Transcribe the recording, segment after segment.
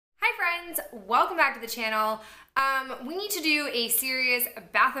friends, welcome back to the channel. We need to do a serious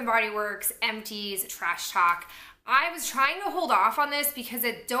Bath & Body Works empties trash talk. I was trying to hold off on this because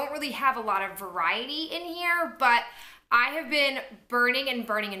I don't really have a lot of variety in here, but I have been burning and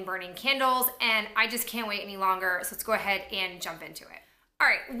burning and burning candles and I just can't wait any longer, so let's go ahead and jump into it. All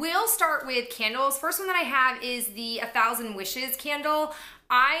right, we'll start with candles. First one that I have is the 1,000 Wishes candle.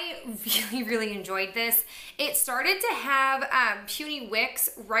 I really enjoyed this. It started to have puny wicks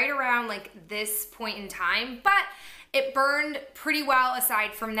right around like this point in time, but it burned pretty well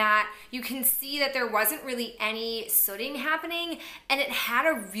aside from that. You can see that there wasn't really any sooting happening and it had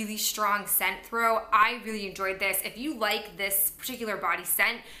a really strong scent throw. I really enjoyed this. If you like this particular body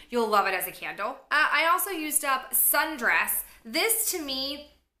scent, you'll love it as a candle. I also used up Sundress. This to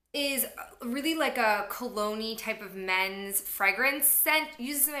me is really like a cologne-y type of men's fragrance scent.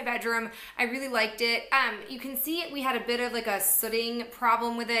 Used in my bedroom. I really liked it. You can see we had a bit of like a sooting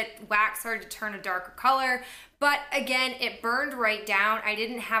problem with it. Wax started to turn a darker color. But again, it burned right down. I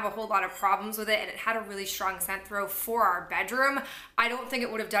didn't have a whole lot of problems with it and it had a really strong scent throw for our bedroom. I don't think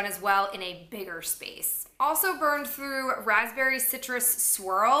it would have done as well in a bigger space. Also burned through Raspberry Citrus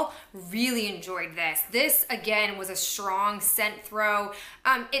Swirl. Really enjoyed this. This again was a strong scent throw.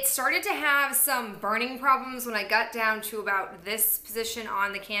 It started to have some burning problems when I got down to about this position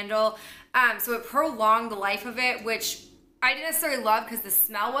on the candle. So it prolonged the life of it, which I didn't necessarily love because the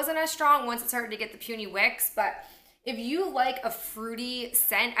smell wasn't as strong once it started to get the puny wicks, but if you like a fruity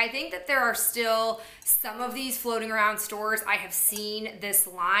scent, I think that there are still some of these floating around stores. I have seen this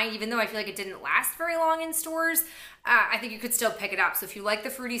line, even though I feel like it didn't last very long in stores. I think you could still pick it up. So if you like the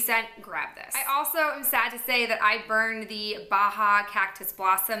fruity scent, grab this. I also am sad to say that I burned the Baja Cactus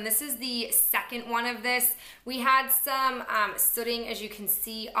Blossom. This is the second one of this. We had some sooting, as you can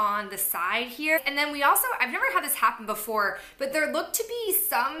see on the side here. And then we also, I've never had this happen before, but there looked to be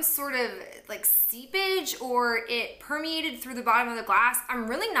some sort of like seepage or it permeated through the bottom of the glass. I'm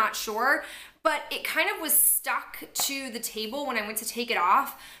really not sure, but it kind of was stuck to the table when I went to take it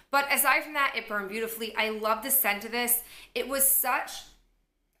off. But aside from that, it burned beautifully. I love the scent of this. It was such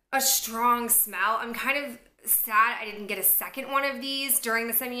a strong smell. I'm kind of sad I didn't get a second one of these during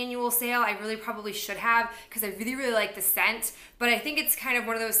the semi-annual sale. I really probably should have because I really like the scent, but I think it's kind of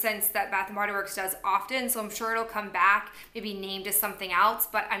one of those scents that Bath & Body Works does often, so I'm sure it'll come back, maybe named as something else,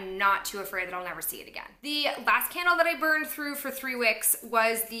 but I'm not too afraid that I'll never see it again. The last candle that I burned through for 3 wicks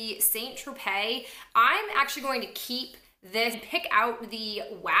was the Saint Tropez. I'm actually going to keep this, pick out the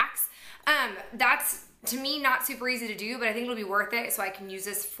wax. That's to me not super easy to do, but I think it'll be worth it so I can use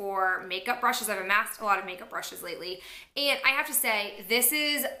this for makeup brushes. I've amassed a lot of makeup brushes lately, and I have to say this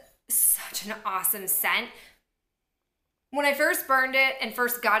is such an awesome scent. When I first burned it and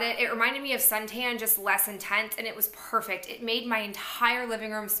first got it, it reminded me of suntan, just less intense, and it was perfect. It made my entire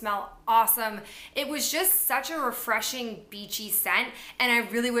living room smell awesome. It was just such a refreshing, beachy scent, and I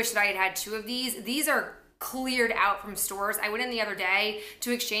really wish that I had had 2 of these. These are cleared out from stores. I went in the other day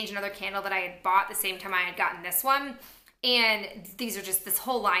to exchange another candle that I had bought the same time I had gotten this one, and these are just, this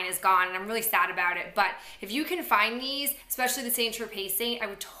whole line is gone and I'm really sad about it. But if you can find these, especially the Saint Tropez Saint, I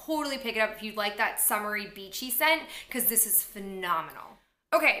would totally pick it up if you'd like that summery beachy scent, because this is phenomenal.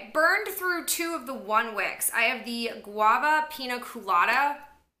 Okay, burned through 2 of the 1 wicks. I have the Guava Pina Colada,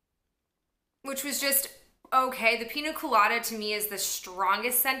 which was just okay. The Pina Colada to me is the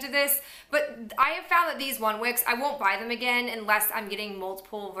strongest scent of this, but I have found that these 1 wicks, I won't buy them again unless I'm getting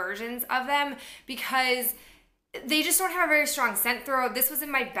multiple versions of them because they just don't have a very strong scent throw. This was in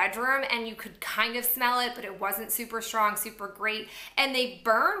my bedroom and you could kind of smell it, but it wasn't super strong, super great. And they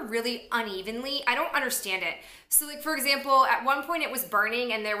burn really unevenly. I don't understand it. So like, for example, at one point it was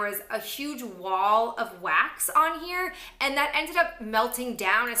burning and there was a huge wall of wax on here and that ended up melting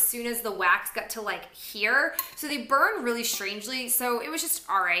down as soon as the wax got to like here. So they burn really strangely. So it was just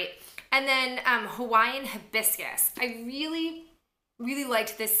all right. And then Hawaiian Hibiscus. I really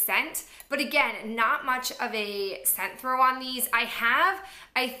liked this scent, but again, not much of a scent throw on these. I have,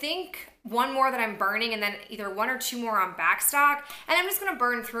 I think, 1 more that I'm burning and then either 1 or 2 more on backstock, and I'm just gonna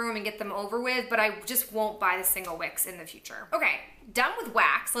burn through them and get them over with, but I just won't buy the single wicks in the future. Okay, done with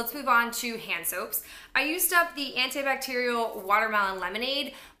wax. Let's move on to hand soaps. I used up the antibacterial watermelon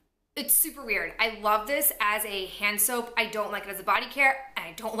lemonade. It's super weird. I love this as a hand soap. I don't like it as a body care, and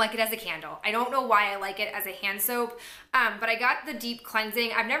I don't like it as a candle. I don't know why I like it as a hand soap, but I got the deep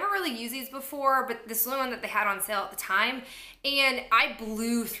cleansing. I've never really used these before, but this is the one that they had on sale at the time, and I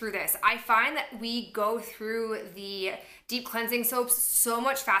blew through this. I find that we go through the deep cleansing soaps so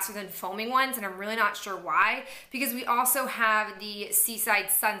much faster than foaming ones, and I'm really not sure why, because we also have the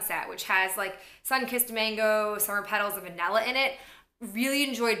Seaside Sunset, which has like sun-kissed mango, summer petals, and vanilla in it. Really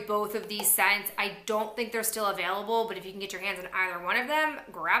enjoyed both of these scents. I don't think they're still available, but if you can get your hands on either one of them,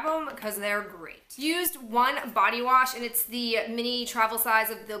 grab them because they're great. Used one body wash, and it's the mini travel size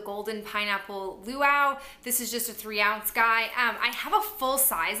of the Golden Pineapple Luau. This is just a 3-ounce guy. I have a full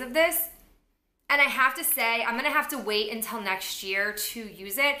size of this, and I have to say, I'm gonna have to wait until next year to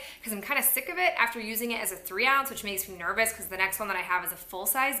use it because I'm kind of sick of it after using it as a 3-ounce, which makes me nervous because the next one that I have is a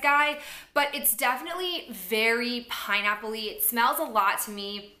full-size guy. But it's definitely very pineapple-y. It smells a lot to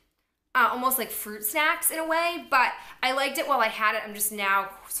me, almost like fruit snacks in a way, but I liked it while I had it. I'm just now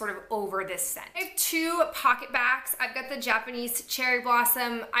sort of over this scent. I have 2 PocketBacs. I've got the Japanese Cherry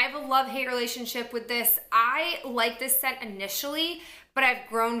Blossom. I have a love-hate relationship with this. I like this scent initially, but I've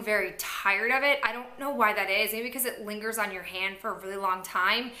grown very tired of it. I don't know why that is. Maybe because it lingers on your hand for a really long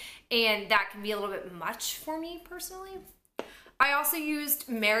time, and that can be a little bit much for me personally. I also used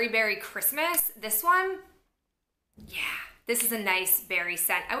Mary Berry Christmas. This one, yeah, this is a nice berry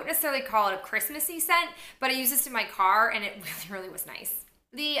scent. I wouldn't necessarily call it a Christmassy scent, but I used this in my car, and it really, really was nice.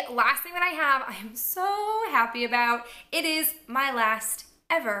 The last thing that I have, I am so happy about. It is my last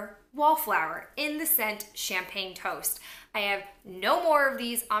ever Wallflower in the scent Champagne Toast. I have no more of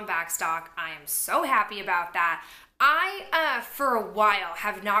these on backstock. I am so happy about that. I, for a while,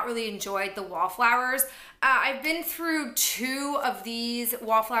 have not really enjoyed the Wallflowers. I've been through 2 of these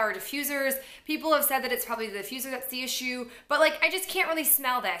Wallflower diffusers. People have said that it's probably the diffuser that's the issue, but like I just can't really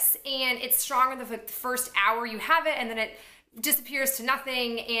smell this, and it's stronger the first hour you have it, and then it disappears to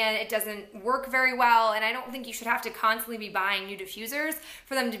nothing, and it doesn't work very well. And I don't think you should have to constantly be buying new diffusers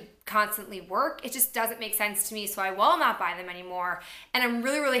for them to constantly work. It just doesn't make sense to me, so I will not buy them anymore. And I'm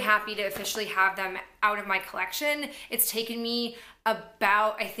really, really happy to officially have them out of my collection. It's taken me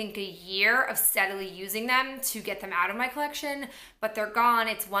about, I think, a year of steadily using them to get them out of my collection, but they're gone.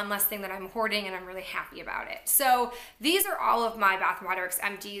 It's one less thing that I'm hoarding, and I'm really happy about it. So these are all of my Bath & Body Works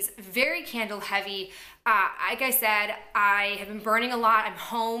empties, very candle heavy. Like I said, I have been burning a lot. I'm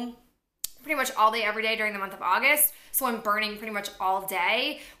home pretty much all day, every day during the month of August, so I'm burning pretty much all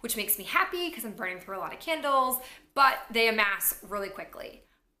day, which makes me happy because I'm burning through a lot of candles, but they amass really quickly.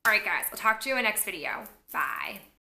 All right, guys, I'll talk to you in the next video. Bye.